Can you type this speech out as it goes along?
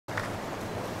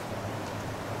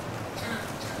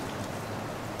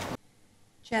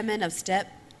Chairman of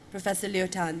STEP, Professor Liu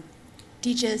Tan,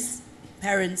 teachers,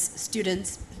 parents,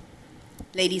 students,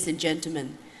 ladies and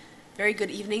gentlemen, very good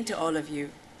evening to all of you.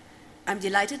 I'm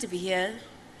delighted to be here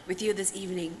with you this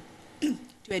evening to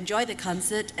enjoy the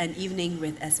concert and evening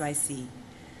with SYC.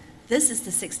 This is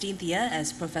the 16th year,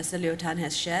 as Professor Liu Tan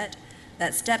has shared,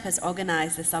 that STEP has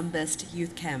organized the Sunburst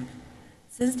Youth Camp.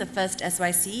 Since the first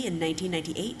SYC in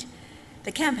 1998,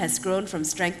 the camp has grown from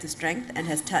strength to strength and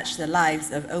has touched the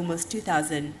lives of almost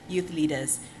 2,000 youth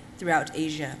leaders throughout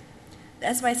Asia.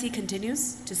 The SYC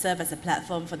continues to serve as a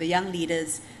platform for the young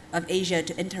leaders of Asia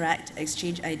to interact,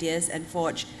 exchange ideas, and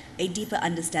forge a deeper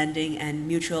understanding and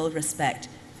mutual respect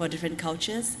for different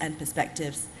cultures and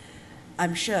perspectives.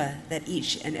 I'm sure that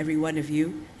each and every one of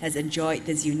you has enjoyed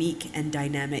this unique and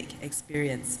dynamic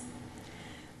experience.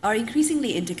 Our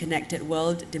increasingly interconnected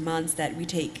world demands that we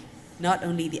take not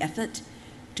only the effort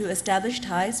to establish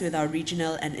ties with our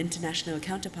regional and international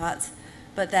counterparts,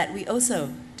 but that we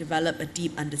also develop a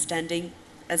deep understanding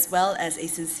as well as a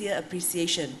sincere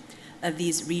appreciation of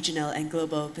these regional and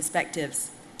global perspectives.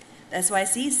 The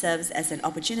SYC serves as an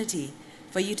opportunity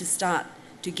for you to start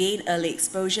to gain early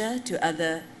exposure to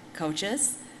other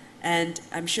cultures, and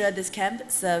I'm sure this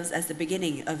camp serves as the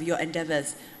beginning of your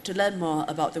endeavors to learn more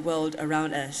about the world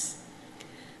around us.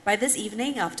 By this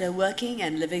evening, after working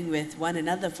and living with one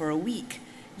another for a week,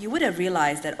 you would have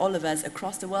realized that all of us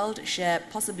across the world share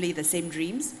possibly the same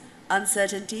dreams,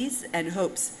 uncertainties, and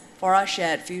hopes for our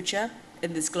shared future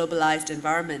in this globalized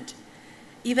environment.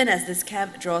 Even as this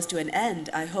camp draws to an end,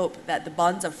 I hope that the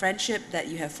bonds of friendship that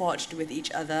you have forged with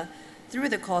each other through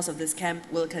the course of this camp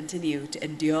will continue to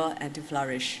endure and to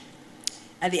flourish.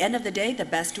 At the end of the day, the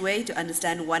best way to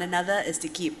understand one another is to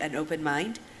keep an open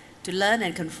mind, to learn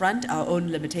and confront our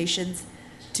own limitations,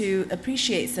 to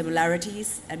appreciate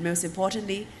similarities, and most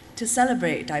importantly, to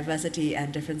celebrate diversity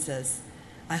and differences.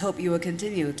 I hope you will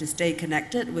continue to stay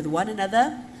connected with one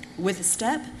another, with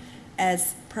STEP,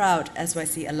 as proud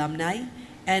SYC alumni,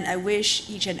 and I wish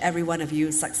each and every one of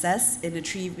you success in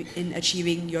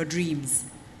achieving your dreams.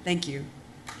 Thank you.